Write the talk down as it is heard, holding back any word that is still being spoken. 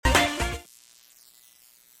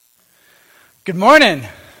Good morning.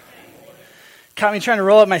 Caught me trying to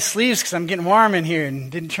roll up my sleeves because I'm getting warm in here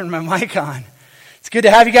and didn't turn my mic on. It's good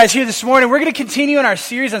to have you guys here this morning. We're going to continue in our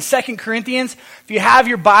series on 2 Corinthians. If you have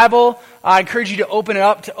your Bible, I encourage you to open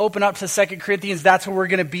up to 2 Corinthians. That's where we're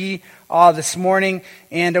going to be this morning.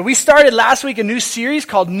 And we started last week a new series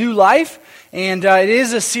called New Life. And it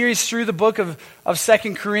is a series through the book of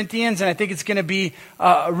 2 Corinthians. And I think it's going to be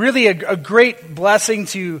really a great blessing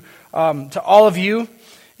to all of you.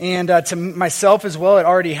 And to myself as well. It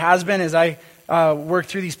already has been as I work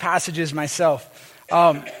through these passages myself.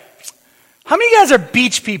 How many of you guys are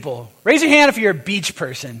beach people? Raise your hand if you're a beach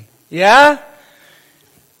person. Yeah?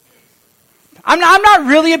 I'm not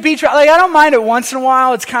really a beach, I don't mind it once in a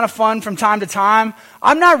while. It's kind of fun from time to time.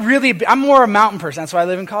 I'm more a mountain person. That's why I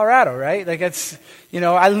live in Colorado, right?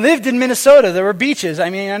 I lived in Minnesota. There were beaches. I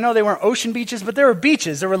mean, I know they weren't ocean beaches, but there were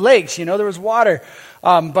beaches. There were lakes, there was water.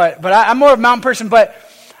 But I'm more of a mountain person. But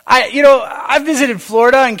I visited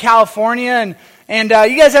Florida and California, and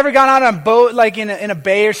you guys ever gone out on a boat, like in a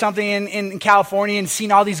bay or something in California, and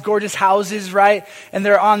seen all these gorgeous houses, right? And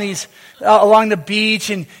they're on these along the beach,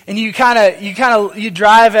 and you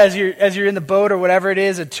drive as you're in the boat or whatever it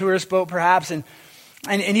is, a tourist boat perhaps, and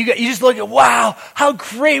you just look at, wow, how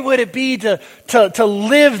great would it be to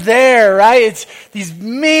live there, right? It's these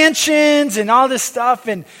mansions and all this stuff,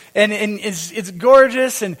 and it's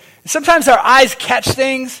gorgeous, and sometimes our eyes catch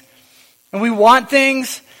things, and we want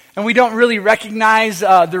things, and we don't really recognize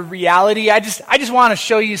the reality. I just want to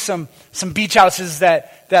show you some beach houses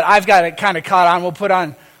that I've got it kind of caught on. We'll put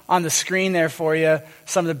on the screen there for you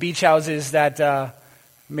some of the beach houses that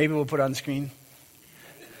maybe we'll put on the screen.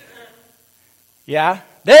 Yeah,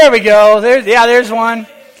 there we go. There's one.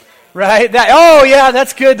 Right.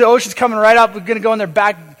 That's good. The ocean's coming right up. We're gonna go in their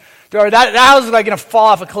back door. That house is like gonna fall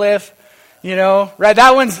off a cliff. Right?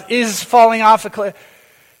 That one is falling off a cliff.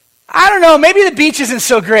 I don't know. Maybe the beach isn't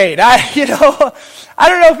so great. I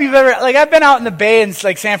don't know if you've ever, I've been out in the bay in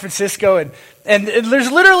San Francisco, and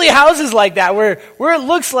there's literally houses like that where it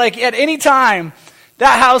looks like at any time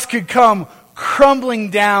that house could come crumbling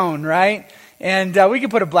down, right? And we can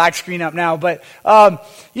put a black screen up now, but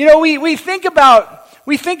we think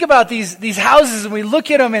about these houses, and we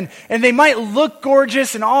look at them, and they might look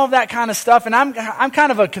gorgeous and all of that kind of stuff. And I'm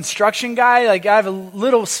kind of a construction guy. I have a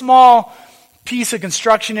little small piece of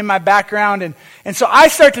construction in my background, and so I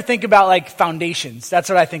start to think about foundations. That's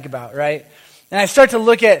what I think about, right? And I start to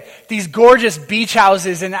look at these gorgeous beach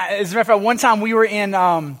houses. And as a matter of fact, one time we were in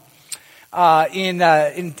the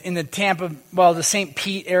Tampa, the St.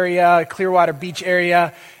 Pete area, Clearwater Beach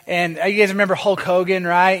area. And you guys remember Hulk Hogan,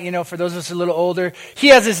 right? For those of us a little older, he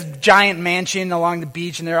has this giant mansion along the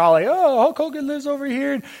beach, and they're all like, "Oh, Hulk Hogan lives over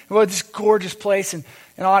here." And this gorgeous place and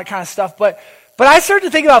all that kind of stuff. But I started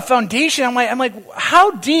to think about foundation. I'm like,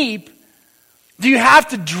 how deep do you have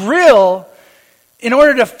to drill in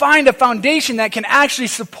order to find a foundation that can actually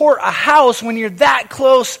support a house when you're that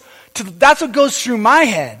close to? That's what goes through my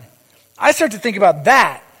head. I start to think about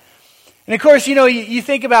that. And of course, you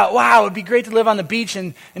think about, wow, it would be great to live on the beach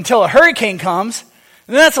until a hurricane comes.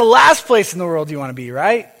 And then that's the last place in the world you want to be,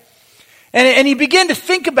 right? And you begin to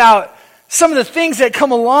think about some of the things that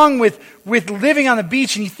come along with living on the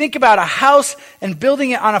beach. And you think about a house and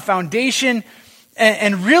building it on a foundation.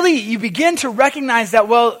 And really, you begin to recognize that,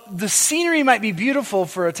 the scenery might be beautiful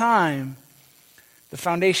for a time. The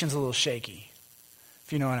foundation's a little shaky,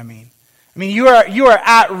 if you know what I mean. You are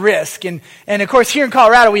at risk, and of course here in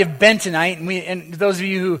Colorado we have bentonite, and those of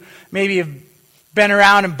you who maybe have been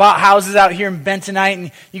around and bought houses out here in bentonite,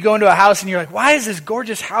 and you go into a house and you're like, why is this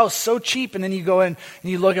gorgeous house so cheap? And then you go in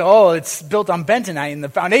and you look at, it's built on bentonite and the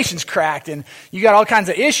foundation's cracked, and you got all kinds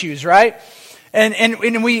of issues, right? And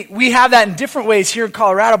we have that in different ways here in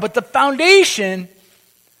Colorado, but the foundation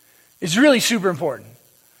is really super important.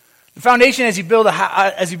 The foundation as you build a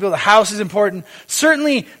house is important.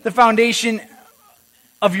 Certainly, the foundation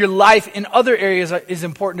of your life in other areas is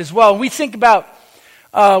important as well. And we think about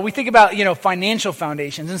financial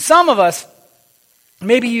foundations, and some of us,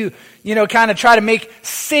 maybe you kind of try to make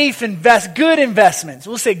good investments.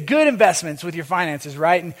 We'll say good investments with your finances,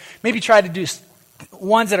 right? And maybe try to do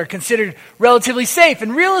ones that are considered relatively safe.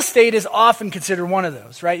 And real estate is often considered one of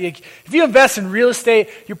those, right? If you invest in real estate,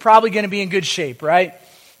 you're probably going to be in good shape, right?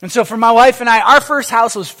 And so for my wife and I, our first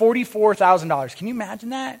house was $44,000. Can you imagine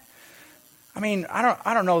that? I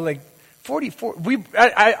don't know, 44.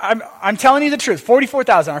 I'm telling you the truth.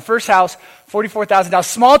 $44,000. Our first house, $44,000.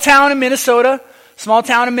 Small town in Minnesota.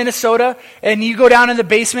 And you go down in the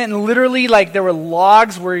basement, and literally, there were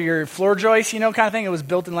logs where your floor joists, kind of thing. It was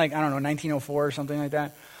built in 1904 or something like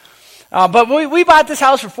that. But we bought this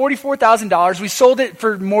house for $44,000. We sold it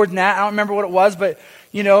for more than that. I don't remember what it was, but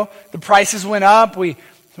the prices went up. We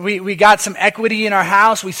got some equity in our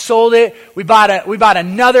house. We sold it. We bought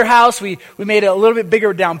another house. We made a little bit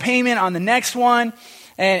bigger down payment on the next one.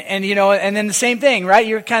 And then the same thing, right?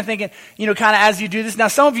 You're kind of thinking, kind of as you do this. Now,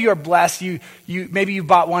 some of you are blessed. Maybe you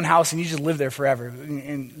bought one house and you just live there forever.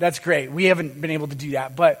 And that's great. We haven't been able to do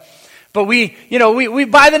that. But we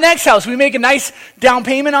buy the next house. We make a nice down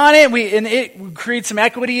payment on it. And it creates some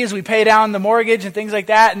equity as we pay down the mortgage and things like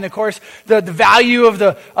that. And of course, the value of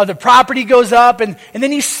the property goes up. And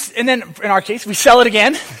then in our case, we sell it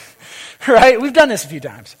again, right? We've done this a few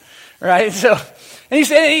times, right? So, and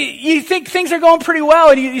you think things are going pretty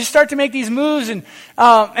well, and you start to make these moves, and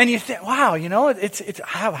you think, wow, it's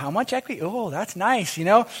how much equity? Oh, that's nice,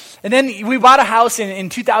 And then we bought a house in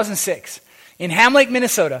 2006 in Ham Lake,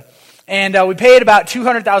 Minnesota. And we paid about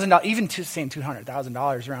 $200,000, even saying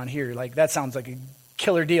 $200,000 around here, like that sounds like a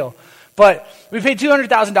killer deal. But we paid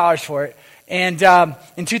 $200,000 for it. And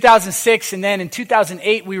in 2006, and then in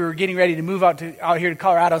 2008, we were getting ready to move out here to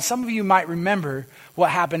Colorado. Some of you might remember what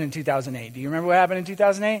happened in 2008. Do you remember what happened in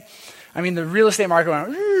 2008? I mean, the real estate market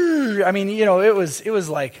went, I mean, it was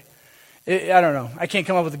like, I don't know. I can't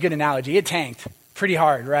come up with a good analogy. It tanked pretty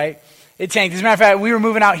hard, right? It tanked. As a matter of fact, we were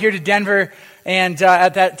moving out here to Denver, and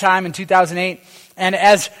at that time in 2008, and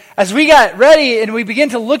as we got ready and we began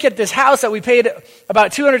to look at this house that we paid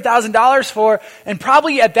about $200,000 for, and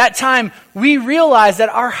probably at that time we realized that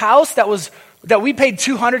our house that we paid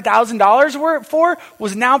 $200,000 for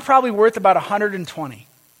was now probably worth about $120,000.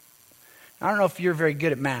 I don't know if you're very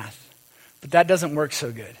good at math, but that doesn't work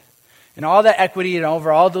so good. And all that equity and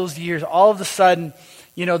over all those years, all of a sudden,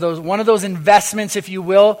 one of those investments, if you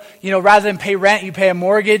will, rather than pay rent, you pay a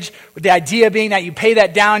mortgage, with the idea being that you pay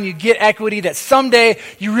that down, you get equity, that someday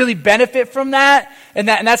you really benefit from that. And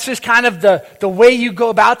that's just kind of the way you go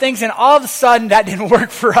about things. And all of a sudden, that didn't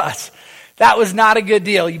work for us. That was not a good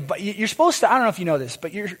deal. You're supposed to, I don't know if you know this,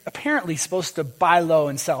 but you're apparently supposed to buy low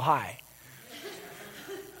and sell high.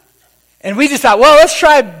 And we just thought, well, let's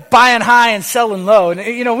try buying high and selling low.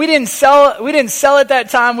 And we didn't sell at that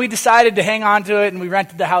time. We decided to hang on to it, and we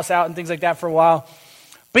rented the house out and things like that for a while.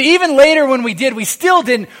 But even later when we did, we still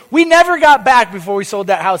didn't. We never got back before we sold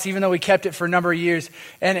that house, even though we kept it for a number of years,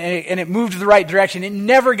 and it moved the right direction. It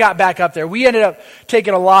never got back up there. We ended up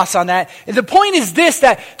taking a loss on that. And the point is this,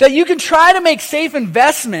 that you can try to make safe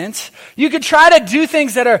investments. You can try to do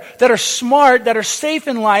things that are smart, that are safe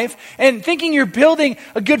in life, and thinking you're building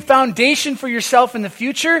a good foundation for yourself in the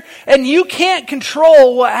future, and you can't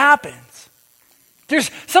control what happens.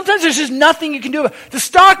 Sometimes there's just nothing you can do. The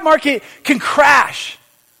stock market can crash.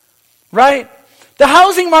 Right? The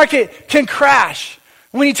housing market can crash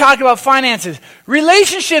when you talk about finances.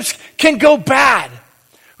 Relationships can go bad.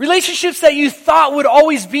 Relationships that you thought would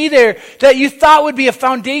always be there, that you thought would be a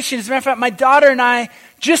foundation. As a matter of fact, my daughter and I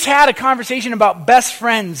just had a conversation about best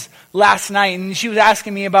friends last night, and she was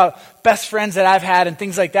asking me about best friends that I've had and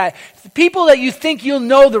things like that. The people that you think you'll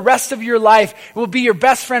know the rest of your life will be your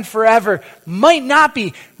best friend forever might not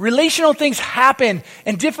be. Relational things happen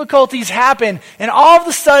and difficulties happen, and all of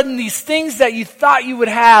a sudden these things that you thought you would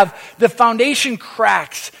have, the foundation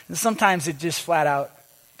cracks, and sometimes it just flat out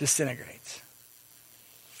disintegrates.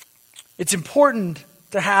 It's important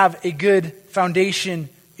to have a good foundation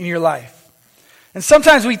in your life. And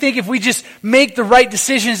sometimes we think if we just make the right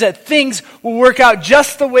decisions that things will work out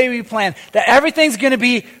just the way we plan, that everything's going to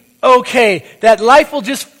be okay, that life will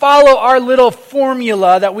just follow our little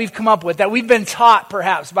formula that we've come up with, that we've been taught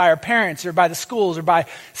perhaps by our parents or by the schools or by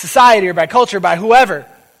society or by culture, by whoever.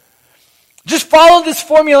 Just follow this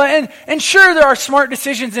formula, and sure, there are smart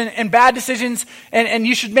decisions and bad decisions, and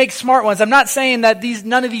you should make smart ones. I'm not saying that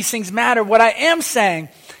none of these things matter. What I am saying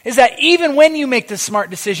is that even when you make the smart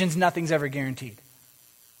decisions, nothing's ever guaranteed.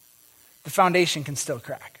 The foundation can still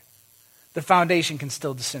crack. The foundation can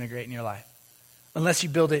still disintegrate in your life unless you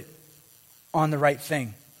build it on the right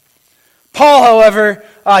thing. Paul, however,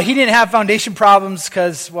 he didn't have foundation problems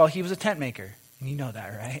because, well, he was a tent maker. And you know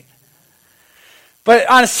that, right? But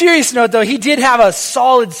on a serious note, though, he did have a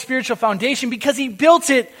solid spiritual foundation because he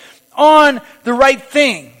built it on the right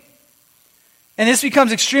thing. And this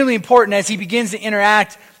becomes extremely important as he begins to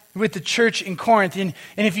interact with the church in Corinth. And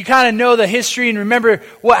if you kind of know the history and remember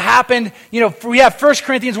what happened, we have 1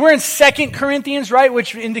 Corinthians. We're in 2 Corinthians, right?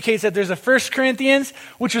 Which indicates that there's a 1 Corinthians,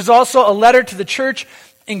 which was also a letter to the church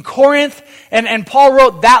in Corinth. And Paul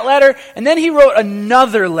wrote that letter. And then he wrote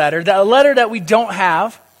another letter, a letter that we don't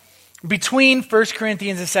have. between 1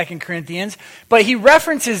 Corinthians and 2 Corinthians, but he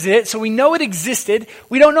references it, so we know it existed.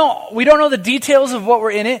 We don't know the details of what were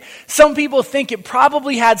in it. Some people think it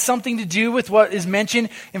probably had something to do with what is mentioned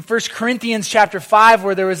in 1 Corinthians chapter 5,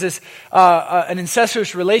 where there was this an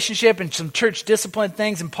incestuous relationship and some church discipline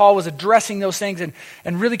things, and Paul was addressing those things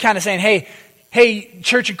and really kind of saying, hey,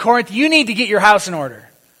 church in Corinth, you need to get your house in order.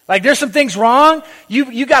 Like, there's some things wrong.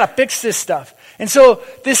 You got to fix this stuff. And so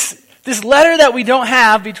this letter that we don't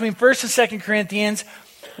have between 1st and 2nd Corinthians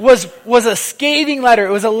was a scathing letter.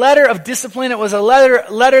 It was a letter of discipline. It was a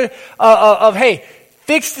letter of, hey,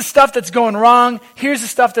 fix the stuff that's going wrong. Here's the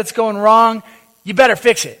stuff that's going wrong. You better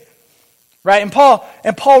fix it. Right? And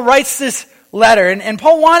Paul writes this letter. And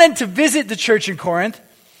Paul wanted to visit the church in Corinth.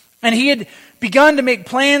 And he had begun to make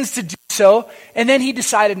plans to do so. And then he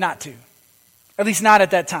decided not to. At least not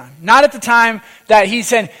at that time. Not at the time that he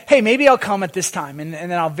said, hey, maybe I'll come at this time and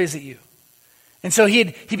then I'll visit you. And so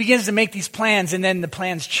he begins to make these plans, and then the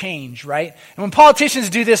plans change, right? And when politicians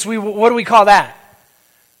do this, what do we call that?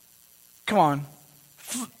 Come on.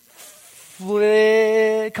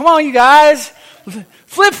 Come on, you guys.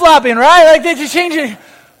 Flip-flopping, right? Like they just change it.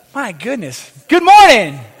 My goodness. Good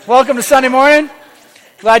morning. Welcome to Sunday morning.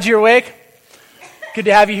 Glad you're awake. Good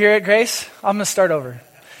to have you here at Grace. I'm going to start over.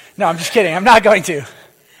 No, I'm just kidding. I'm not going to.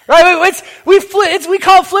 Right? We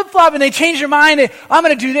call it flip-flop, and they change their mind. And, I'm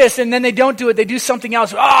going to do this, and then they don't do it. They do something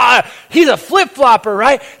else. He's a flip-flopper,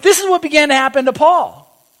 right? This is what began to happen to Paul.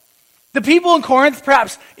 The people in Corinth,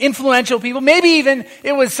 perhaps influential people, maybe even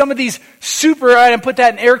it was some of these super, right, and put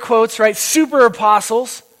that in air quotes, right, super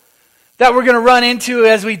apostles that we're going to run into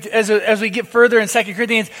as we get further in 2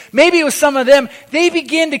 Corinthians. Maybe it was some of them. They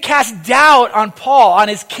begin to cast doubt on Paul, on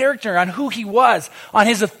his character, on who he was, on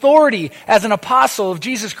his authority as an apostle of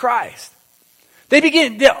Jesus Christ. They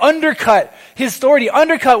begin to undercut his authority,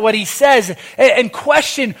 undercut what he says, and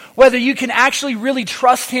question whether you can actually really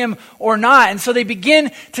trust him or not. And so they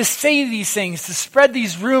begin to say these things, to spread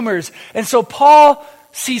these rumors. And so Paul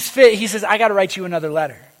sees fit. He says, I got to write you another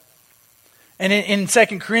letter. And in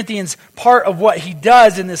 2 Corinthians, part of what he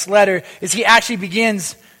does in this letter is he actually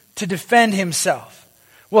begins to defend himself.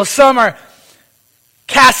 Well, some are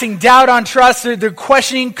casting doubt on trust. They're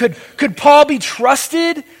questioning, could Paul be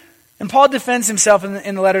trusted? And Paul defends himself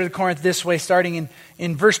in the letter to Corinth this way, starting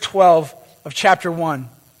in verse 12 of chapter 1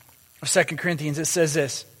 of 2 Corinthians. It says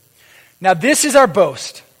this, now this is our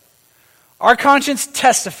boast. Our conscience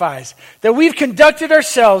testifies that we've conducted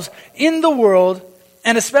ourselves in the world,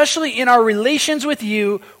 and especially in our relations with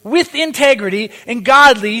you, with integrity and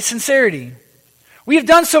godly sincerity. We have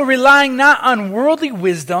done so relying not on worldly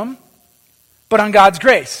wisdom, but on God's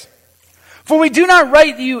grace. For we do not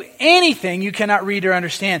write you anything you cannot read or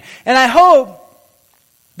understand. And I hope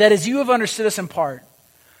that as you have understood us in part,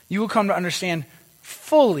 you will come to understand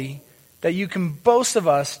fully that you can boast of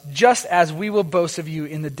us just as we will boast of you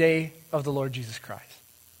in the day of the Lord Jesus Christ.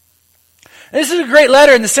 This is a great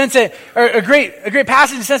letter in the sense that, or a great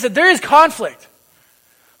passage in the sense that there is conflict.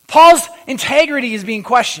 Paul's integrity is being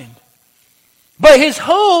questioned. But his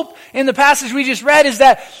hope in the passage we just read is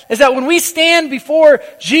that when we stand before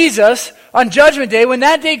Jesus on Judgment Day, when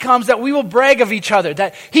that day comes, that we will brag of each other,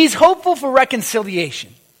 that he's hopeful for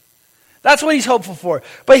reconciliation. That's what he's hopeful for.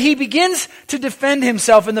 But he begins to defend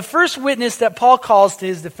himself, and the first witness that Paul calls to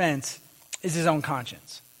his defense is his own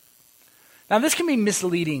conscience. Now, this can be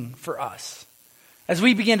misleading for us as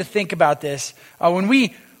we begin to think about this. When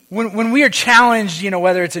we are challenged,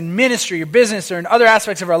 whether it's in ministry or business or in other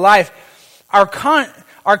aspects of our life, our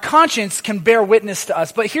conscience can bear witness to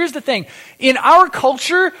us. But here's the thing. In our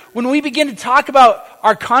culture, when we begin to talk about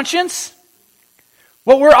our conscience,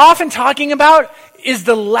 what we're often talking about is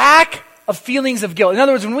the lack of feelings of guilt. In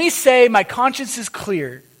other words, when we say my conscience is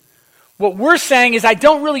clear, what we're saying is I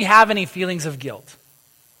don't really have any feelings of guilt.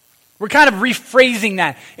 We're kind of rephrasing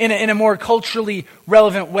that in a more culturally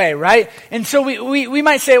relevant way, right? And so we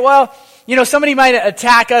might say, well, somebody might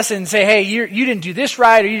attack us and say, hey, you didn't do this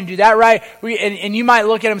right or you didn't do that right. And you might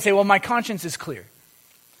look at them and say, well, my conscience is clear.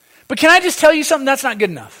 But can I just tell you something? That's not good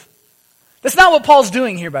enough. That's not what Paul's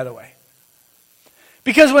doing here, by the way.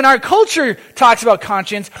 Because when our culture talks about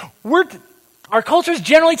conscience, our culture is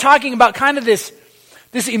generally talking about kind of this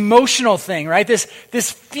emotional thing, right?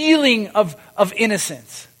 This feeling of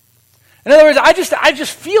innocence. In other words, I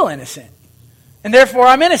just feel innocent, and therefore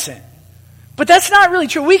I'm innocent. But that's not really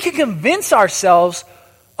true. We can convince ourselves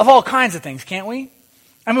of all kinds of things, can't we?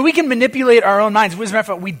 I mean, we can manipulate our own minds. As a matter of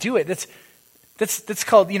fact, we do it. That's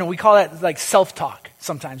called, we call that like self-talk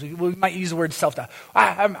sometimes. We might use the word self-talk.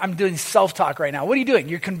 I'm doing self-talk right now. What are you doing?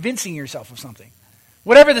 You're convincing yourself of something.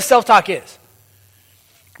 Whatever the self-talk is.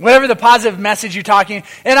 Whatever the positive message you're talking,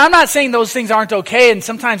 and I'm not saying those things aren't okay, and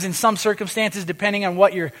sometimes in some circumstances, depending on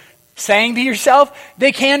what you're saying to yourself,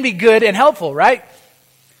 they can be good and helpful, right?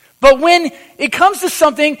 But when it comes to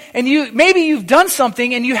something, and maybe you've done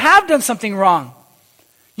something, and you have done something wrong,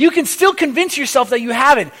 you can still convince yourself that you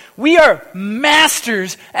haven't. We are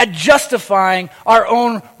masters at justifying our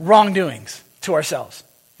own wrongdoings to ourselves.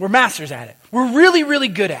 We're masters at it. We're really, really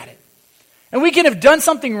good at it. And we can have done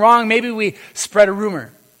something wrong. Maybe we spread a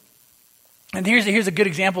rumor. And here's a good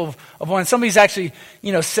example of one. Somebody's actually,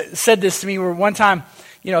 said this to me where one time,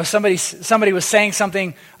 somebody was saying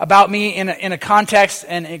something about me in a context,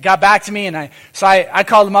 and it got back to me, and I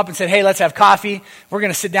called them up and said, hey, let's have coffee. We're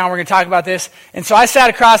going to sit down. We're going to talk about this. And so I sat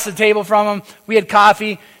across the table from them. We had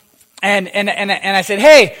coffee, and I said,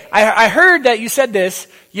 hey, I heard that you said this.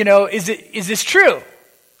 Is this true?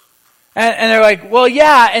 And they're like, well,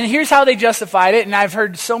 yeah, and here's how they justified it. And I've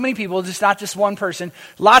heard so many people, just not just one person,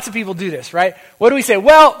 lots of people do this, right? What do we say?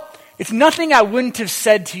 Well, it's nothing I wouldn't have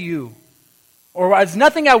said to you. Or it's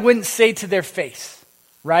nothing I wouldn't say to their face,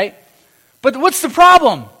 right? But what's the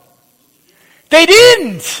problem? They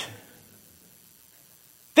didn't.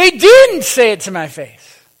 They didn't say it to my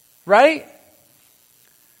face, right?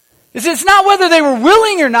 It's not whether they were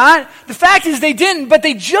willing or not. The fact is they didn't, but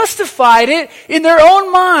they justified it in their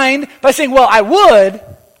own mind by saying, well, I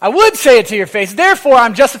would say it to your face, therefore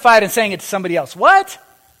I'm justified in saying it to somebody else. What?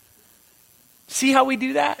 See how we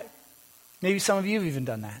do that? Maybe some of you have even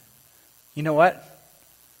done that. You know what?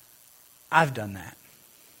 I've done that.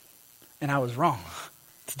 And I was wrong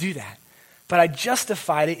to do that. But I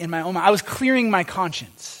justified it in my own mind. I was clearing my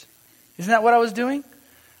conscience. Isn't that what I was doing?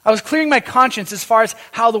 I was clearing my conscience as far as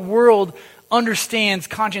how the world understands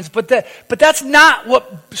conscience. But that's not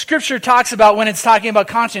what Scripture talks about when it's talking about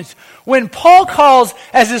conscience. When Paul calls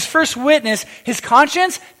as his first witness his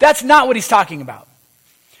conscience, that's not what he's talking about.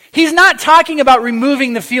 He's not talking about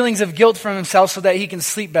removing the feelings of guilt from himself so that he can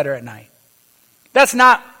sleep better at night. That's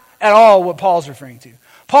not at all what Paul's referring to.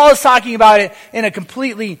 Paul is talking about it in a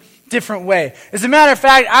completely different way. As a matter of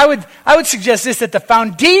fact, I would suggest this, that the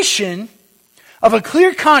foundation of a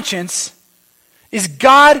clear conscience is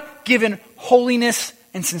God-given holiness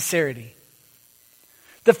and sincerity.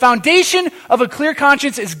 The foundation of a clear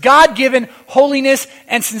conscience is God-given holiness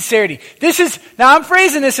and sincerity. Now I'm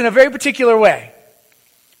phrasing this in a very particular way,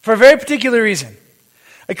 for a very particular reason.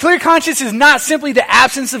 A clear conscience is not simply the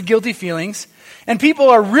absence of guilty feelings, and people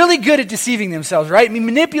are really good at deceiving themselves, right? I mean,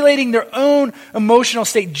 manipulating their own emotional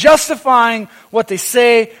state, justifying what they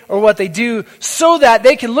say or what they do so that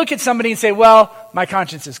they can look at somebody and say, well, my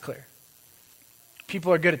conscience is clear.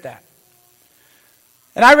 People are good at that.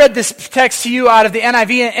 And I read this text to you out of the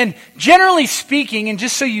NIV, and generally speaking, and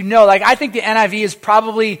just so you know, I think the NIV is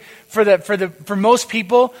probably, for most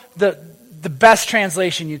people, the best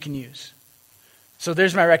translation you can use. So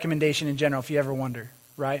there's my recommendation in general if you ever wonder,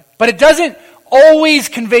 right? But it doesn't always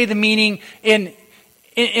convey the meaning in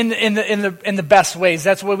the best ways.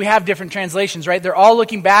 That's why we have different translations, right? They're all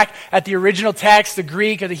looking back at the original text, the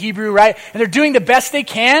Greek or the Hebrew, right? And they're doing the best they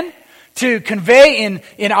can to convey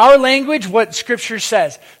in our language what Scripture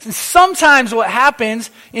says. And sometimes what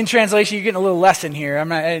happens in translation, you're getting a little lesson here. I'm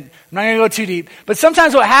not going to go too deep. But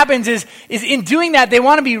sometimes what happens is in doing that, they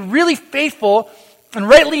want to be really faithful. And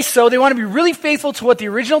rightly so, they want to be really faithful to what the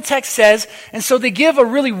original text says, and so they give a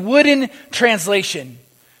really wooden translation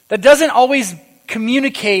that doesn't always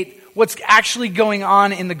communicate what's actually going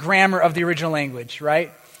on in the grammar of the original language, right?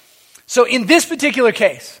 So in this particular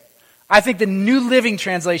case, I think the New Living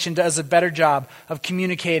Translation does a better job of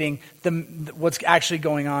communicating what's actually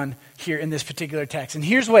going on here in this particular text. And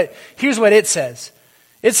here's what it says.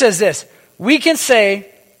 It says this: we can say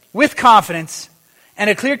with confidence and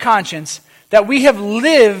a clear conscience that we have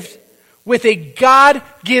lived with a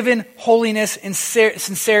God-given holiness and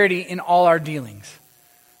sincerity in all our dealings.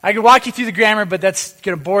 I could walk you through the grammar, but that's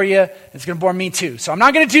going to bore you. It's going to bore me too. So I'm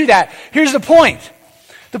not going to do that. Here's the point.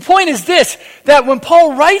 The point is this, that when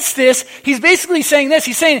Paul writes this, he's basically saying this.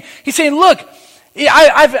 He's saying, look,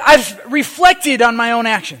 I've reflected on my own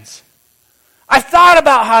actions. I've thought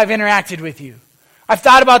about how I've interacted with you. I've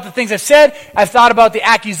thought about the things I've said. I've thought about the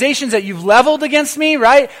accusations that you've leveled against me,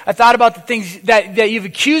 right? I've thought about the things that you've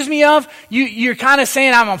accused me of. You're kind of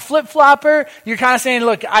saying I'm a flip-flopper. You're kind of saying,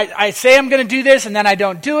 look, I say I'm going to do this and then I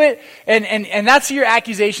don't do it. And that's your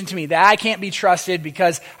accusation to me, that I can't be trusted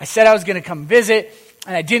because I said I was going to come visit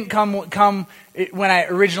and I didn't come when I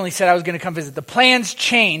originally said I was going to come visit. The plans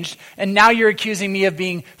changed and now you're accusing me of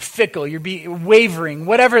being fickle. You're being wavering,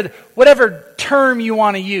 whatever term you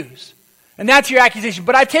want to use. And that's your accusation.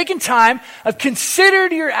 But I've taken time, I've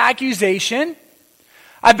considered your accusation,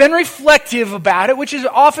 I've been reflective about it, which is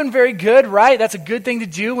often very good, right? That's a good thing to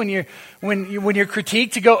do when you're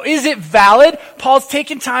critiqued, to go, is it valid? Paul's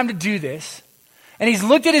taken time to do this. And he's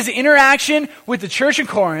looked at his interaction with the church in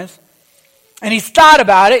Corinth, and he's thought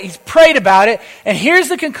about it, he's prayed about it, and here's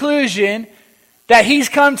the conclusion that he's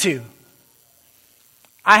come to.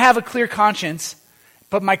 I have a clear conscience,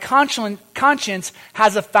 but my conscience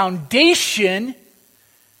has a foundation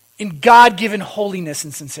in God-given holiness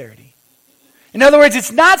and sincerity. In other words,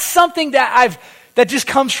 it's not something that just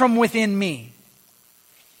comes from within me.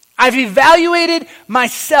 I've evaluated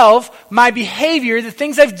myself, my behavior, the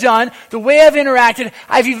things I've done, the way I've interacted.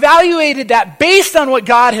 I've evaluated that based on what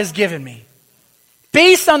God has given me.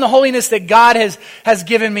 Based on the holiness that God has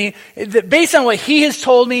given me, based on what He has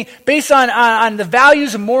told me, based on the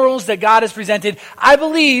values and morals that God has presented, I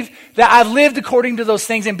believe that I've lived according to those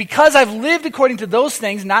things. And because I've lived according to those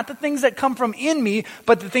things, not the things that come from in me,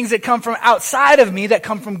 but the things that come from outside of me, that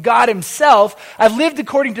come from God Himself, I've lived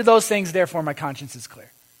according to those things, therefore my conscience is clear.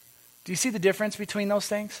 Do you see the difference between those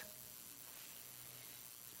things?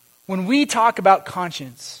 When we talk about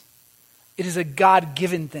conscience, it is a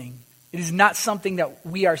God-given thing. It is not something that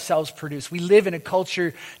we ourselves produce. We live in a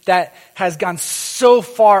culture that has gone so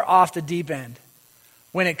far off the deep end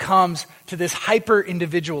when it comes to this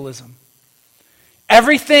hyper-individualism.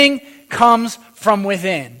 Everything comes from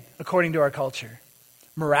within, according to our culture.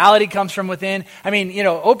 Morality comes from within. I mean,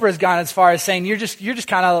 Oprah's gone as far as saying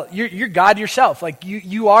you're God yourself. Like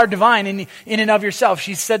you are divine in and of yourself.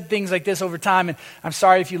 She's said things like this over time, and I'm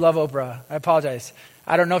sorry if you love Oprah. I apologize.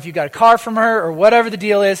 I don't know if you got a car from her or whatever the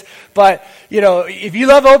deal is, but if you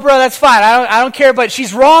love Oprah, that's fine. I don't care, but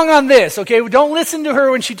she's wrong on this, okay? Don't listen to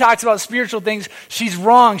her when she talks about spiritual things. She's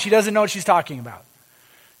wrong. She doesn't know what she's talking about.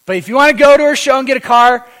 But if you want to go to her show and get a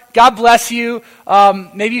car, God bless you.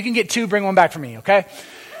 Maybe you can get 2, bring one back for me, okay?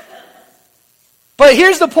 But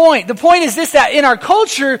here's the point. The point is this, that in our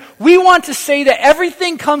culture, we want to say that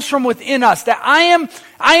everything comes from within us, that I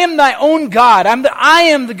am my own God. I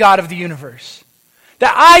am the God of the universe.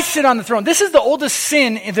 That I sit on the throne. This is the oldest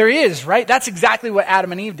sin there is, right? That's exactly what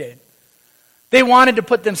Adam and Eve did. They wanted to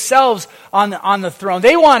put themselves on the throne.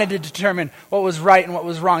 They wanted to determine what was right and what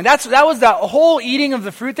was wrong. That was the whole eating of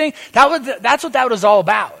the fruit thing. That's what that was all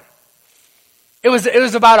about. It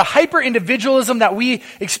was about a hyper-individualism that we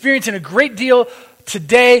experience in a great deal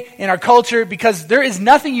today in our culture, because there is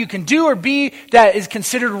nothing you can do or be that is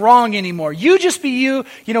considered wrong anymore. You just be you.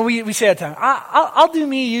 We say at the time, I'll do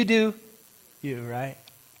me, you do you, right?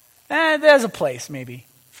 There's a place, maybe,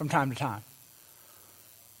 from time to time.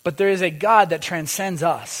 But there is a God that transcends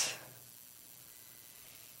us,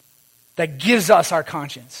 that gives us our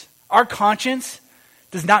conscience. Our conscience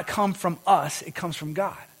does not come from us, it comes from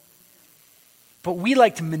God. But we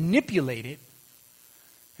like to manipulate it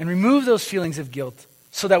and remove those feelings of guilt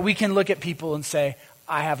so that we can look at people and say,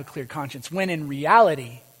 I have a clear conscience. When in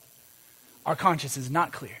reality, our conscience is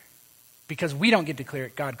not clear. Because we don't get to clear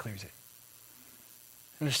it, God clears it.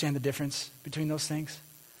 Understand the difference between those things?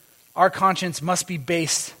 Our conscience must be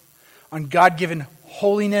based on God-given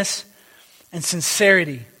holiness and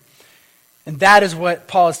sincerity. And that is what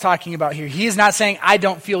Paul is talking about here. He is not saying, I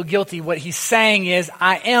don't feel guilty. What he's saying is,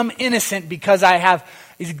 I am innocent because I have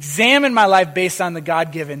examined my life based on the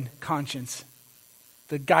God-given conscience,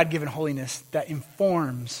 the God-given holiness that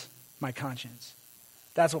informs my conscience.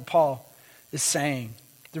 That's what Paul is saying.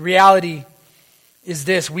 The reality is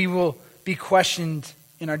this: we will be questioned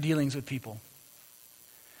in our dealings with people.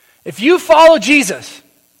 If you follow Jesus,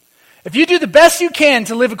 if you do the best you can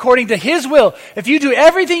to live according to His will, if you do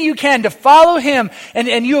everything you can to follow Him,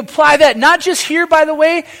 and you apply that, not just here, by the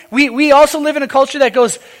way, we also live in a culture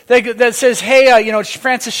that says, hey,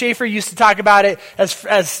 Francis Schaeffer used to talk about it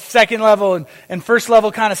as second level and first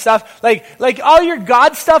level kind of stuff. Like all your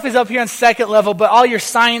God stuff is up here on second level, but all your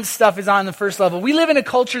science stuff is on the first level. We live in a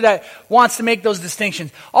culture that wants to make those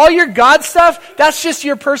distinctions. All your God stuff, that's just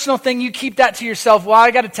your personal thing. You keep that to yourself. Well, I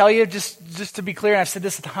got to tell you, just to be clear, and I've said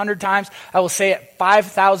this 100 times, I will say it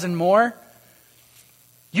 5,000 more.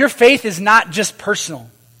 Your faith is not just personal.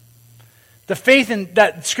 The faith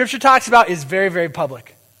that Scripture talks about is very, very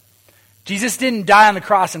public. Jesus didn't die on the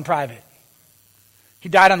cross in private. He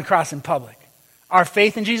died on the cross in public. Our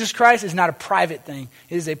faith in Jesus Christ is not a private thing.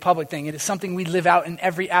 It is a public thing. It is something we live out in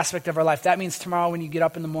every aspect of our life. That means tomorrow when you get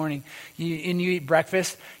up in the morning and you eat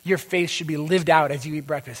breakfast, your faith should be lived out as you eat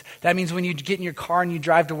breakfast. That means when you get in your car and you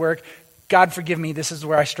drive to work, God forgive me, this is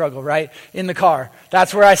where I struggle, right? In the car.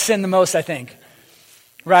 That's where I sin the most, I think.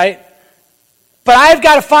 Right? But I've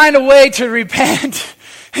got to find a way to repent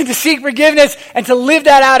and to seek forgiveness and to live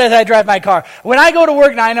that out as I drive my car. When I go to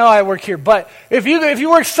work, now I know I work here, but if you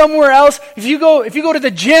work somewhere else, if you go to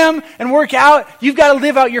the gym and work out, you've got to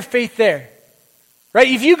live out your faith there. Right?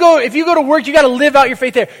 If you go to work, you got to live out your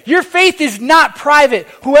faith there. Your faith is not private.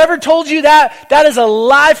 Whoever told you that is a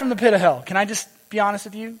lie from the pit of hell. Can I just be honest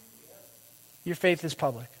with you? Your faith is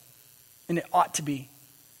public. And it ought to be.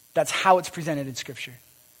 That's how it's presented in Scripture.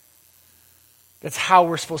 That's how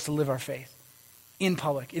we're supposed to live our faith. In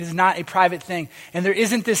public. It is not a private thing. And there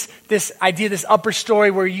isn't this idea, this upper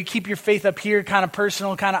story where you keep your faith up here, kind of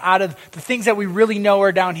personal, kind of out of the things that we really know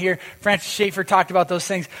are down here. Francis Schaeffer talked about those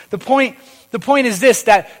things. The point is this,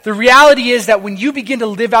 that the reality is that when you begin to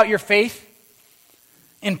live out your faith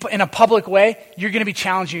in a public way, you're going to be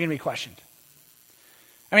challenged, you're going to be questioned.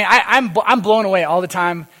 I mean, I'm blown away all the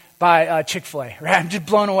time by Chick-fil-A, right? I'm just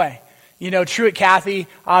blown away. You know, Truett Cathy,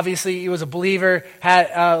 obviously, he was a believer,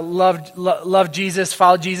 had loved Jesus,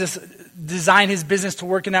 followed Jesus, designed his business to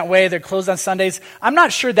work in that way. They're closed on Sundays. I'm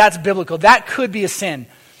not sure that's biblical. That could be a sin.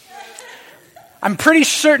 I'm pretty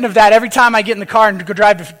certain of that every time I get in the car and go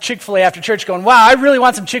drive to Chick-fil-A after church going, wow, I really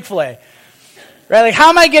want some Chick-fil-A. Right? Like, how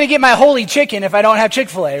am I going to get my holy chicken if I don't have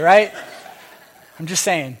Chick-fil-A, right? I'm just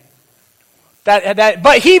saying.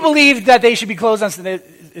 But he believed that they should be closed on Sunday.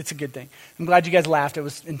 It's a good thing. I'm glad you guys laughed. It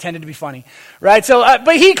was intended to be funny, right? So,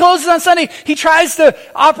 but he closes on Sunday. He tries to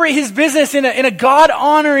operate his business in a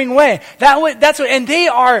God-honoring way. And they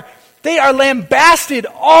are lambasted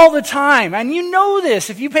all the time. And you know this.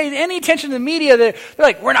 If you pay any attention to the media, they're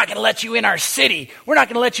like, we're not going to let you in our city. We're not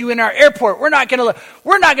going to let you in our airport. We're not going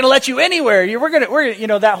to let you anywhere. We're you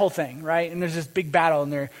know, that whole thing, right? And there's this big battle,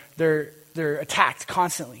 and they're attacked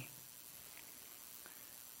constantly.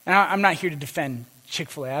 And I'm not here to defend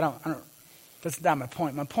Chick-fil-A. That's not my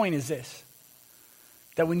point. My point is this,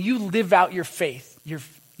 that when you live out your faith,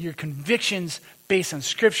 your convictions based on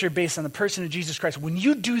Scripture, based on the person of Jesus Christ, when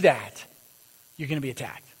you do that, you're going to be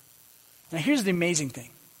attacked. Now here's the amazing thing.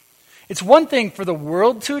 It's one thing for the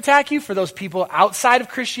world to attack you, for those people outside of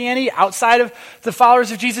Christianity, outside of the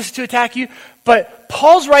followers of Jesus to attack you, but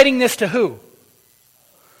Paul's writing this to who?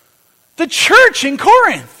 The church in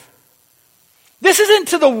Corinth. This isn't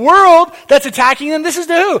to the world that's attacking them. This is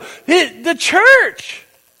to who? The church.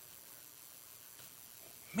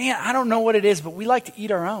 Man, I don't know what it is, but we like to eat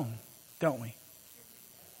our own, don't we?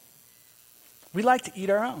 We like to eat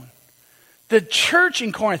our own. The church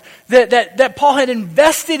in Corinth that Paul had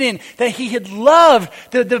invested in, that he had loved,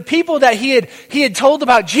 the people that he had told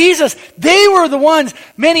about Jesus, they were the ones,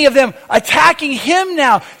 many of them, attacking him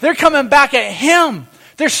now. They're coming back at him.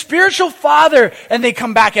 Their spiritual father, and they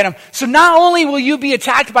come back at him. So not only will you be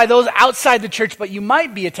attacked by those outside the church, but you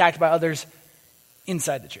might be attacked by others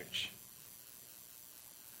inside the church.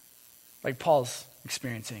 Like Paul's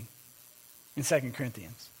experiencing in 2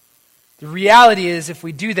 Corinthians. The reality is, if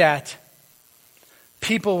we do that,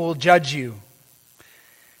 people will judge you.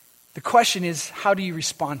 The question is, how do you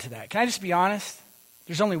respond to that? Can I just be honest?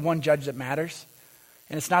 There's only one judge that matters,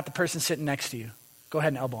 and it's not the person sitting next to you. Go ahead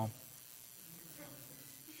and elbow him.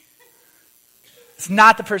 It's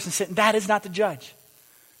not the person sitting. That is not the judge.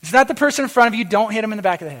 It's not the person in front of you. Don't hit him in the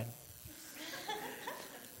back of the head.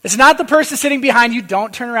 It's not the person sitting behind you.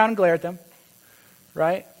 Don't turn around and glare at them.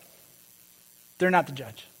 Right? They're not the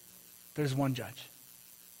judge. There's one judge.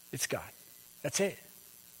 It's God. That's it.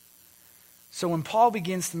 So when Paul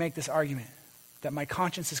begins to make this argument that my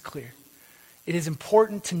conscience is clear, it is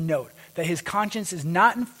important to note that his conscience is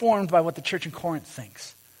not informed by what the church in Corinth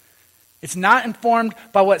thinks. It's not informed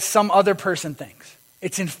by what some other person thinks.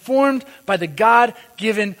 It's informed by the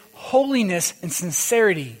God-given holiness and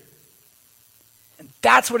sincerity. And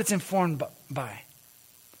that's what it's informed by.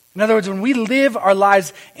 In other words, when we live our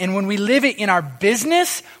lives and when we live it in our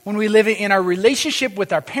business, when we live it in our relationship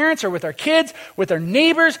with our parents or with our kids, with our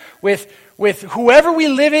neighbors, with whoever we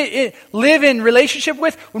live in relationship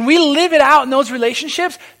with, when we live it out in those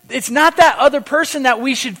relationships, it's not that other person that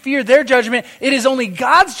we should fear their judgment. It is only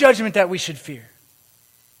God's judgment that we should fear.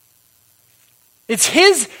 It's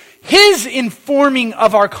His informing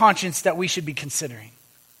of our conscience that we should be considering,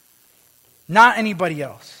 not anybody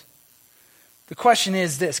else. The question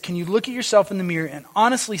is this: can you look at yourself in the mirror and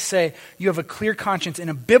honestly say you have a clear conscience in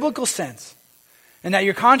a biblical sense, and that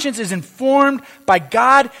your conscience is informed by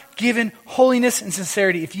God-given holiness and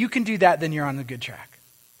sincerity? If you can do that, then you're on the good track.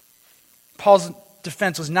 Paul's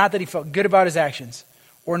defense was not that he felt good about his actions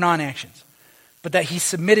or non-actions, but that he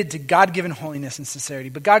submitted to God-given holiness and sincerity.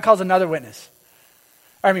 But Paul calls another witness.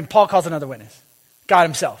 God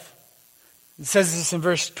himself. It says this in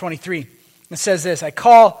verse 23. It says this: I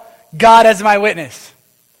call God as my witness.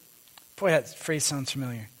 Boy, that phrase sounds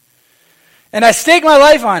familiar. And I stake my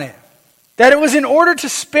life on it, that it was in order to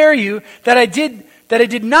spare you that I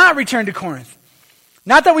did not return to Corinth.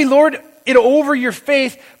 Not that we lord it over your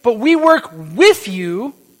faith, but we work with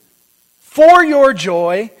you for your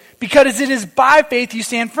joy, because it is by faith you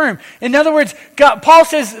stand firm. In other words, Paul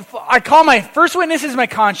says, I call my first witness is my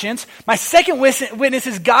conscience. My second witness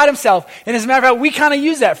is God himself. And as a matter of fact, we kind of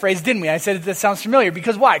used that phrase, didn't we? I said that sounds familiar.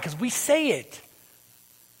 Because why? Because we say it.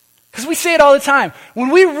 Because we say it all the time.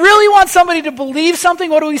 When we really want somebody to believe something,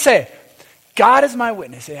 what do we say? God is my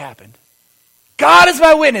witness. It happened. God is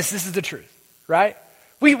my witness. This is the truth. Right?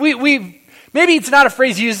 We maybe it's not a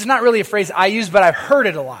phrase used. It's not really a phrase I use, but I've heard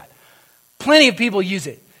it a lot. Plenty of people use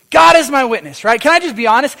it. God is my witness, right? Can I just be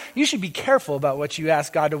honest? You should be careful about what you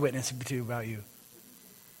ask God to witness to about you.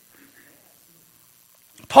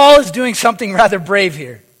 Paul is doing something rather brave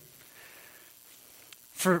here.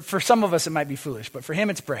 For some of us, it might be foolish, but for him,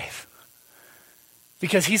 it's brave.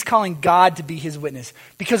 Because he's calling God to be his witness.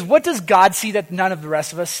 Because what does God see that none of the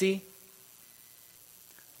rest of us see?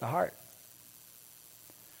 The heart.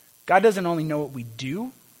 God doesn't only know what we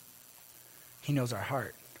do, he knows our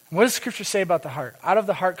heart. What does Scripture say about the heart? Out of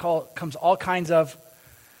the heart comes all kinds of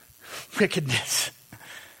wickedness.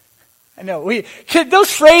 I know.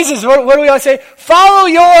 Those phrases, what do we always say?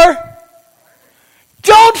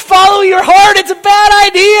 Don't follow your heart. It's a bad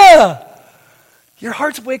idea. Your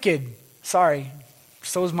heart's wicked. Sorry.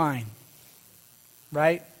 So is mine.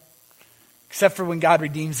 Right? Except for when God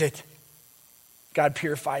redeems it. God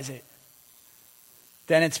purifies it.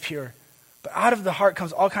 Then it's pure. But out of the heart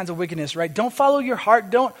comes all kinds of wickedness, right? Don't follow your heart.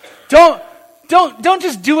 Don't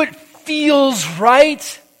just do what feels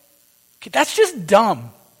right. That's just dumb,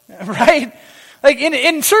 right? Like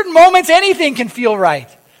in certain moments, anything can feel right.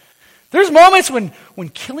 There's moments when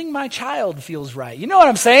killing my child feels right. You know what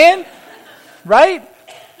I'm saying? Right?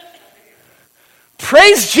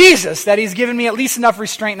 Praise Jesus that he's given me at least enough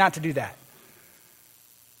restraint not to do that.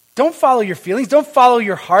 Don't follow your feelings. Don't follow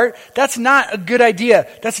your heart. That's not a good idea.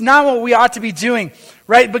 That's not what we ought to be doing,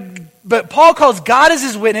 right? But Paul calls God as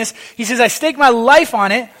his witness. He says, I stake my life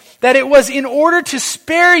on it, that it was in order to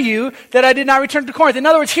spare you that I did not return to Corinth. In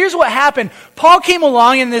other words, here's what happened. Paul came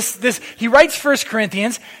along in he writes 1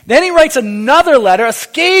 Corinthians, then he writes another letter, a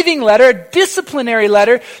scathing letter, a disciplinary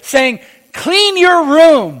letter, saying, clean your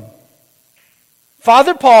room.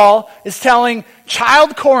 Father Paul is telling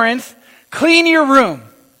child Corinth, clean your room.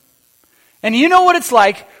 And you know what it's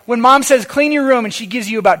like when mom says, clean your room, and she gives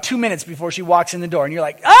you about 2 minutes before she walks in the door. And you're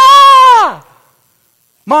like, ah!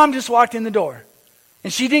 Mom just walked in the door.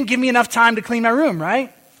 And she didn't give me enough time to clean my room,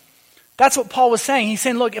 right? That's what Paul was saying. He's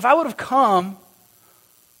saying, look, if I would have come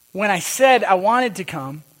when I said I wanted to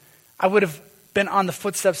come, I would have been on the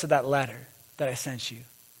footsteps of that letter that I sent you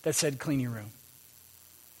that said, clean your room.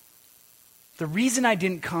 The reason I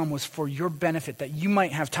didn't come was for your benefit, that you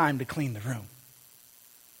might have time to clean the room.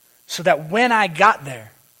 So that when I got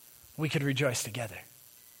there, we could rejoice together.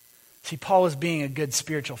 See, Paul was being a good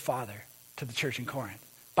spiritual father to the church in Corinth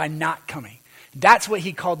by not coming. That's what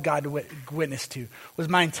he called God to witness to. Was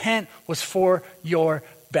my intent was for your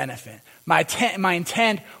benefit. My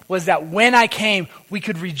intent was that when I came, we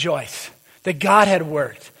could rejoice. That God had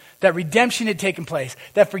worked. That redemption had taken place.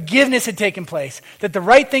 That forgiveness had taken place. That the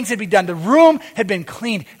right things had been done. The room had been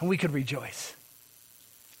cleaned and we could rejoice.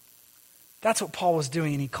 That's what Paul was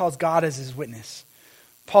doing, and he calls God as his witness.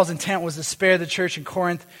 Paul's intent was to spare the church in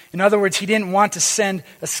Corinth. In other words, he didn't want to send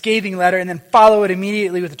a scathing letter and then follow it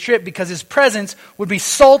immediately with a trip because his presence would be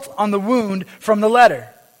salt on the wound from the letter.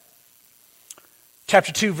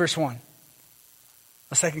 Chapter 2, verse 1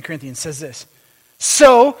 of 2 Corinthians says this.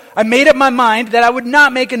 So I made up my mind that I would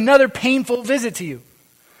not make another painful visit to you.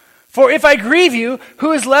 For if I grieve you,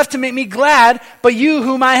 who is left to make me glad but you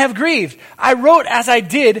whom I have grieved? I wrote as I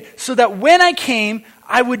did so that when I came,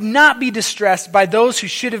 I would not be distressed by those who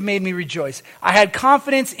should have made me rejoice. I had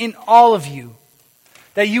confidence in all of you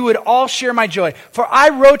that you would all share my joy. For I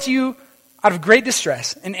wrote to you out of great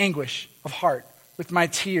distress and anguish of heart with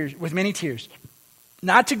many tears.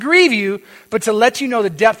 Not to grieve you, but to let you know the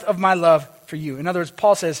depth of my love for you. In other words,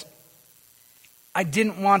 Paul says, I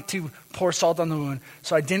didn't want to pour salt on the wound,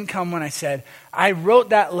 so I didn't come when I said. I wrote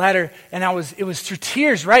that letter, and it was through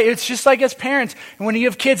tears, right? It's just like as parents, and when you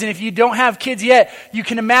have kids, and if you don't have kids yet, you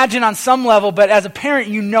can imagine on some level, but as a parent,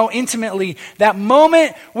 you know intimately that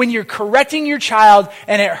moment when you're correcting your child,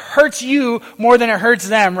 and it hurts you more than it hurts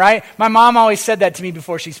them, right? My mom always said that to me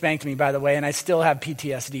before she spanked me, by the way, and I still have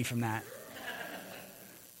PTSD from that.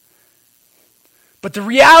 But the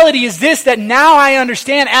reality is this, that now I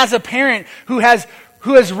understand as a parent who has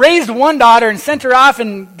who has raised one daughter and sent her off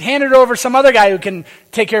and handed her over some other guy who can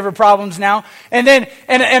take care of her problems now, and then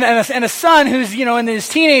and a son who's in his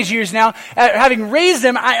teenage years now, having raised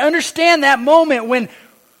them, I understand that moment when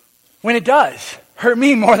it does hurt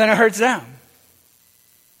me more than it hurts them.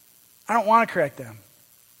 I don't want to correct them,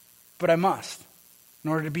 but I must in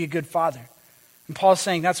order to be a good father. And Paul's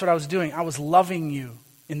saying that's what I was doing. I was loving you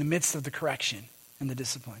in the midst of the correction and the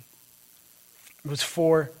discipline. It was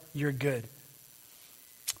for your good.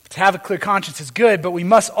 To have a clear conscience is good, but we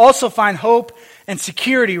must also find hope and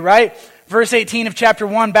security, right? Verse 18 of chapter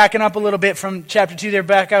 1, backing up a little bit from chapter 2 there,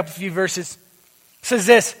 back up a few verses, says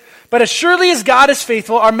this, "But as surely as God is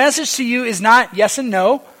faithful, our message to you is not yes and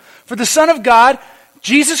no. For the Son of God,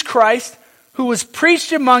 Jesus Christ, who was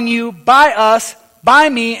preached among you by us, by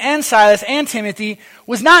me and Silas and Timothy,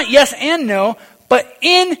 was not yes and no, but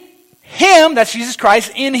in Him," that's Jesus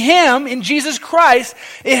Christ, "in Him, in Jesus Christ,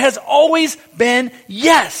 it has always been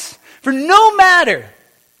yes. For no matter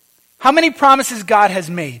how many promises God has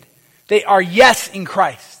made, they are yes in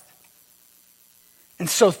Christ. And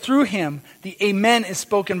so through Him, the amen is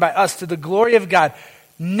spoken by us to the glory of God.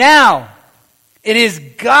 Now, it is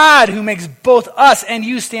God who makes both us and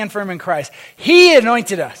you stand firm in Christ. He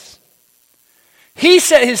anointed us. He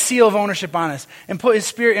set His seal of ownership on us and put His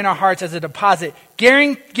Spirit in our hearts as a deposit,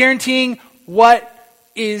 guaranteeing what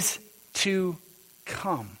is to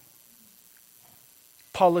come."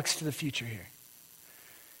 Paul looks to the future here.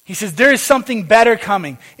 He says, there is something better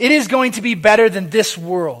coming. It is going to be better than this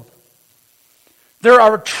world. There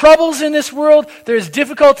are troubles in this world, there's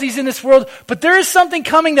difficulties in this world, but there is something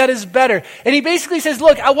coming that is better. And he basically says,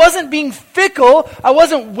 look, I wasn't being fickle, I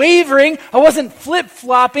wasn't wavering, I wasn't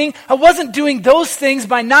flip-flopping, I wasn't doing those things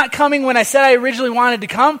by not coming when I said I originally wanted to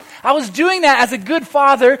come. I was doing that as a good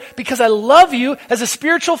father because I love you, as a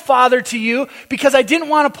spiritual father to you, because I didn't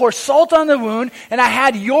want to pour salt on the wound, and I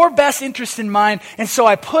had your best interest in mind, and so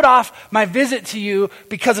I put off my visit to you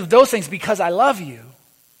because of those things, because I love you.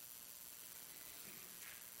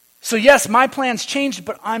 So yes, my plans changed,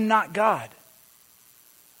 but I'm not God.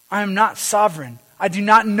 I am not sovereign. I do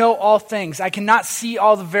not know all things. I cannot see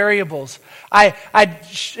all the variables. I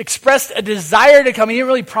expressed a desire to come. He didn't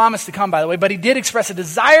really promise to come, by the way, but he did express a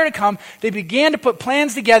desire to come. They began to put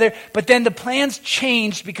plans together, but then the plans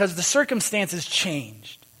changed because the circumstances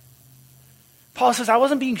changed. Paul says, I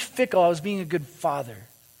wasn't being fickle. I was being a good father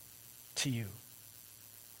to you.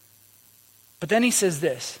 But then he says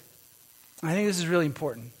this. I think this is really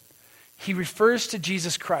important. He refers to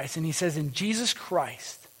Jesus Christ, and he says, in Jesus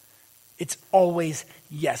Christ, it's always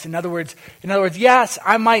yes. In other words, yes,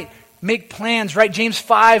 I might make plans, right? James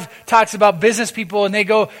 5 talks about business people, and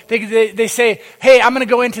they say, hey, I'm going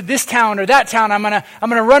to go into this town or that town. I'm going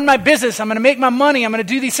to run my business. I'm going to make my money. I'm going to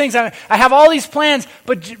do these things. I have all these plans.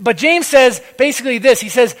 But James says basically this. He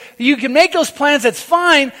says, you can make those plans, that's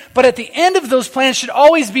fine, but at the end of those plans should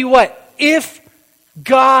always be what? If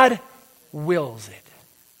God wills it.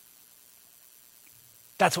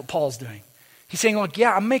 That's what Paul's doing. He's saying, look,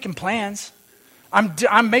 yeah, I'm making plans.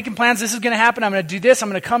 I'm making plans. This is going to happen. I'm going to do this. I'm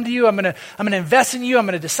going to come to you. I'm going to invest in you. I'm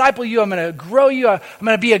going to disciple you. I'm going to grow you. I'm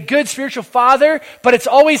going to be a good spiritual father. But it's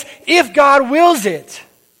always if God wills it.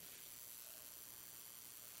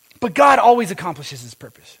 But God always accomplishes His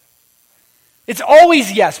purpose. It's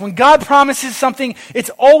always yes. When God promises something,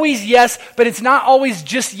 it's always yes, but it's not always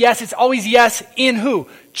just yes. It's always yes in who?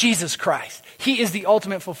 Jesus Christ. He is the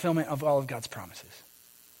ultimate fulfillment of all of God's promises.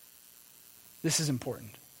 This is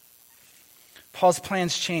important. Paul's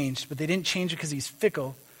plans changed, but they didn't change because he's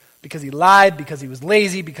fickle, because he lied, because he was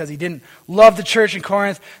lazy, because he didn't love the church in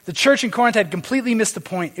Corinth. The church in Corinth had completely missed the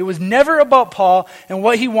point. It was never about Paul and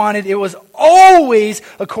what he wanted. It was always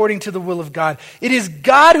according to the will of God. It is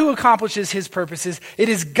God who accomplishes His purposes. It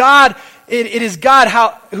is God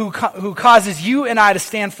who causes you and I to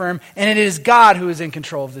stand firm, and it is God who is in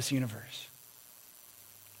control of this universe.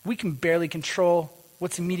 We can barely control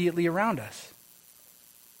what's immediately around us,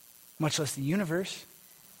 much less the universe.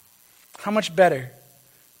 How much better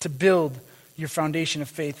to build your foundation of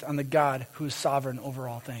faith on the God who is sovereign over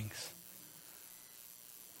all things.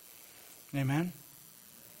 Amen?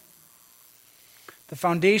 The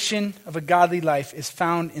foundation of a godly life is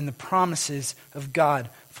found in the promises of God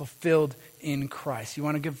fulfilled in Christ. You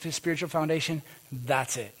want a good spiritual foundation?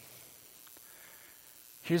 That's it.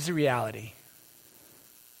 Here's the reality.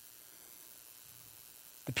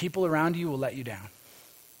 The people around you will let you down.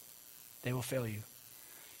 They will fail you.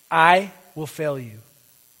 I will fail you.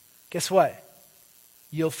 Guess what?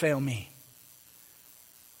 You'll fail me.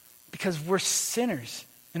 Because we're sinners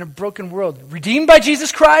in a broken world. Redeemed by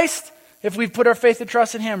Jesus Christ, if we've put our faith and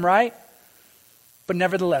trust in Him, right? But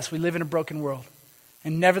nevertheless, we live in a broken world.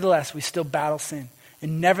 And nevertheless, we still battle sin.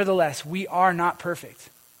 And nevertheless, we are not perfect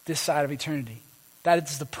this side of eternity. That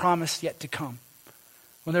is the promise yet to come.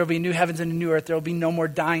 When there will be new heavens and a new earth, there will be no more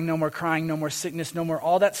dying, no more crying, no more sickness, no more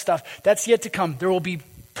all that stuff. That's yet to come. There will be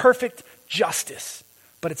perfect justice,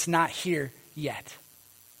 but it's not here yet.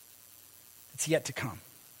 It's yet to come.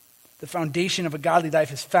 The foundation of a godly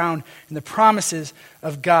life is found in the promises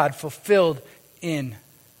of God fulfilled in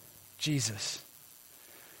Jesus.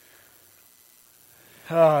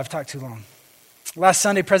 Oh, I've talked too long. Last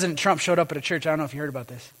Sunday, President Trump showed up at a church. I don't know if you heard about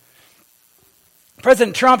this.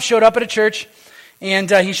 President Trump showed up at a church,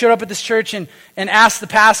 and he showed up at this church and asked the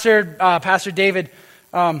pastor, Pastor David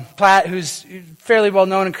Platt, who's fairly well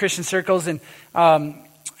known in Christian circles, and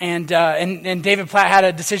David Platt had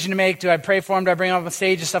a decision to make. Do I pray for him? Do I bring him up on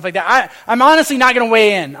stage and stuff like that? I'm honestly not going to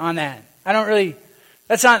weigh in on that. I don't really.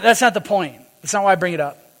 That's not the point. That's not why I bring it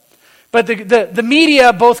up. But the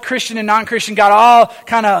media, both Christian and non-Christian, got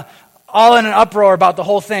all in an uproar about the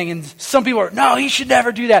whole thing. And some people are, no, he should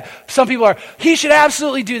never do that. Some people are, he should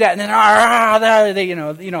absolutely do that. And then,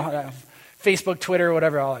 Facebook, Twitter,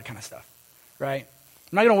 whatever, all that kind of stuff, right?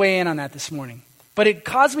 I'm not going to weigh in on that this morning. But it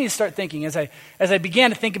caused me to start thinking as I began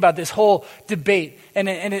to think about this whole debate. And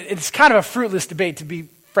it's kind of a fruitless debate, to be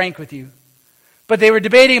frank with you. But they were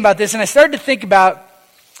debating about this, and I started to think about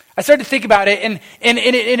it, and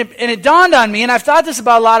it dawned on me, and I've thought this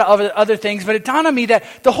about a lot of other things, but it dawned on me that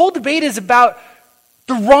the whole debate is about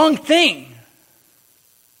the wrong thing.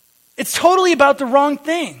 It's totally about the wrong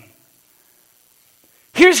thing.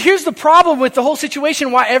 Here's the problem with the whole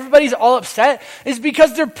situation, why everybody's all upset, is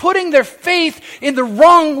because they're putting their faith in the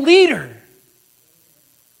wrong leader.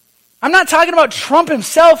 I'm not talking about Trump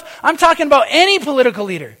himself. I'm talking about any political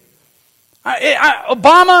leader.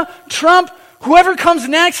 Obama, Trump, whoever comes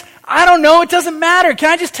next, I don't know. It doesn't matter. Can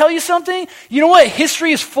I just tell you something? You know what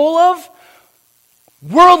history is full of?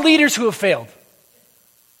 World leaders who have failed.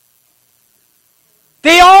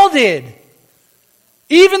 They all did.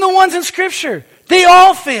 Even the ones in Scripture. They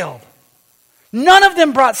all failed. None of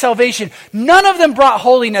them brought salvation. None of them brought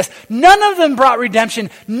holiness. None of them brought redemption.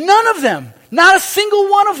 None of them. Not a single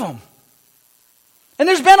one of them. And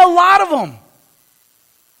there's been a lot of them.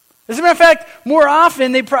 As a matter of fact, more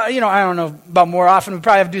often, I don't know about more often, we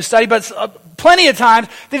probably have to do a study, but plenty of times,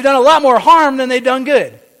 they've done a lot more harm than they've done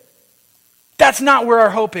good. That's not where our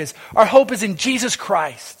hope is. Our hope is in Jesus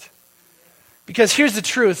Christ. Because here's the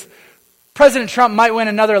truth. President Trump might win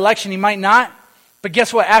another election, he might not, but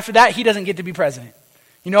guess what? After that, he doesn't get to be president.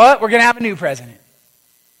 You know what? We're going to have a new president.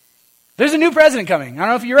 There's a new president coming. I don't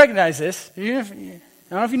know if you recognize this. I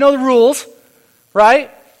don't know if you know the rules,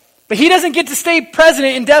 right? But he doesn't get to stay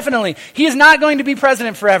president indefinitely. He is not going to be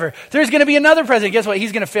president forever. There's going to be another president. Guess what?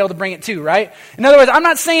 He's going to fail to bring it too, right? In other words, I'm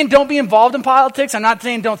not saying don't be involved in politics. I'm not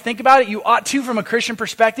saying don't think about it. You ought to from a Christian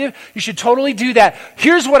perspective. You should totally do that.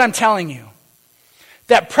 Here's what I'm telling you.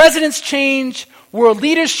 That presidents change, world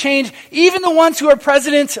leaders change, even the ones who are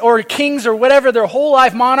presidents or kings or whatever, their whole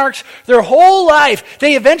life, monarchs, their whole life,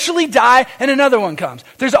 they eventually die and another one comes.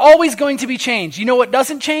 There's always going to be change. You know what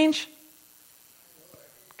doesn't change?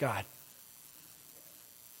 God.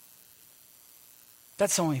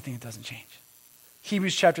 That's the only thing that doesn't change.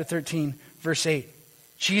 Hebrews chapter 13, verse 8.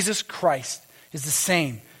 Jesus Christ is the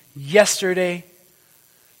same yesterday,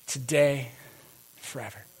 today,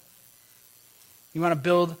 forever. You want to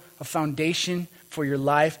build a foundation for your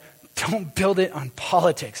life? Don't build it on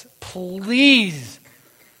politics. Please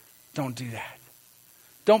don't do that.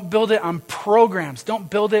 Don't build it on programs. Don't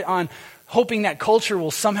build it on hoping that culture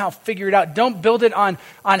will somehow figure it out. Don't build it on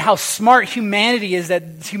how smart humanity is, that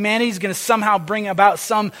humanity is going to somehow bring about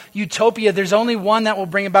some utopia. There's only one that will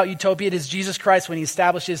bring about utopia. It is Jesus Christ when he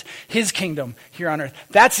establishes his kingdom here on earth.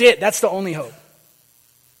 That's it. That's the only hope.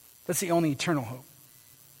 That's the only eternal hope.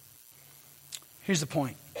 Here's the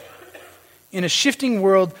point. In a shifting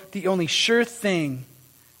world, the only sure thing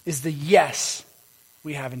is the yes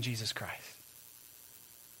we have in Jesus Christ.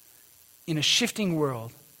 In a shifting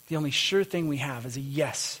world, the only sure thing we have is a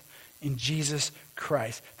yes in Jesus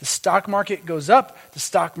Christ. The stock market goes up, the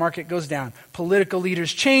stock market goes down. Political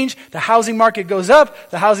leaders change, the housing market goes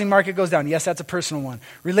up, the housing market goes down. Yes, that's a personal one.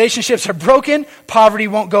 Relationships are broken, poverty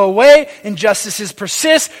won't go away, injustices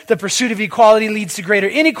persist, the pursuit of equality leads to greater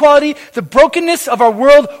inequality. The brokenness of our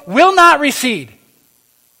world will not recede.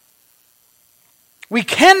 We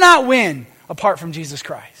cannot win apart from Jesus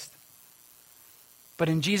Christ. But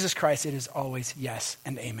in Jesus Christ, it is always yes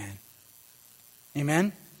and amen.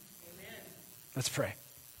 Amen? Amen. Let's pray.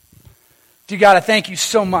 Dear God, I thank you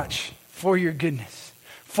so much for your goodness,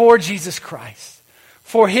 for Jesus Christ,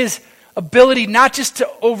 for his ability not just to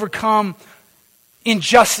overcome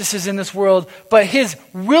injustices in this world, but his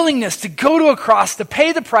willingness to go to a cross, to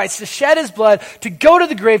pay the price, to shed his blood, to go to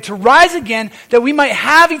the grave, to rise again, that we might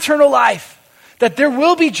have eternal life, that there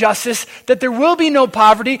will be justice, that there will be no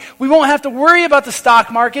poverty. We won't have to worry about the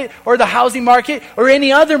stock market or the housing market or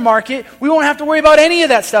any other market. We won't have to worry about any of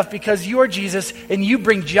that stuff because you are Jesus and you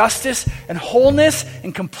bring justice and wholeness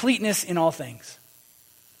and completeness in all things.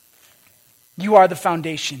 You are the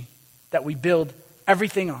foundation that we build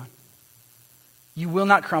everything on. You will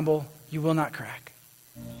not crumble, you will not crack,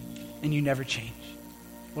 and you never change.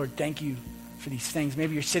 Lord, thank you for these things.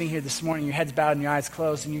 Maybe you're sitting here this morning, your head's bowed and your eyes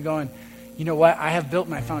closed, and you're going, you know what? I have built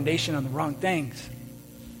my foundation on the wrong things.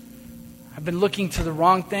 I've been looking to the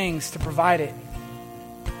wrong things to provide it.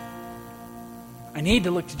 I need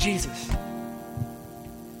to look to Jesus.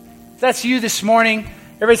 If that's you this morning,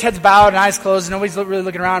 everybody's heads bowed and eyes closed, and nobody's really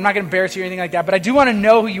looking around. I'm not going to embarrass you or anything like that, but I do want to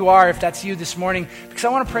know who you are if that's you this morning, because I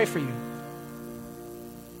want to pray for you.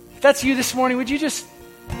 If that's you this morning, would you just,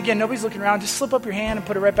 again, nobody's looking around, just slip up your hand and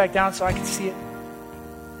put it right back down so I can see it.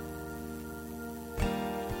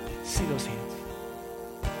 See those hands.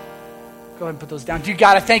 Go ahead and put those down. Dear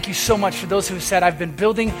God, I thank you so much for those who have said, I've been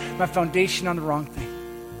building my foundation on the wrong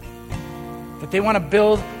thing. That they want to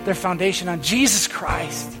build their foundation on Jesus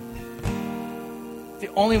Christ, the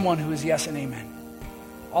only one who is yes and amen.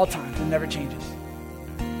 All times and never changes.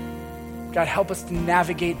 God, help us to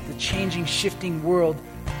navigate the changing, shifting world,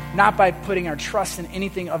 not by putting our trust in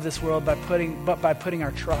anything of this world, but by putting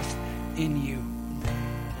our trust in you,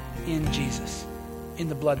 in Jesus, in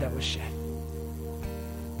the blood that was shed.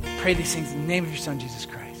 Pray these things in the name of your Son, Jesus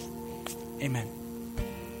Christ. Amen.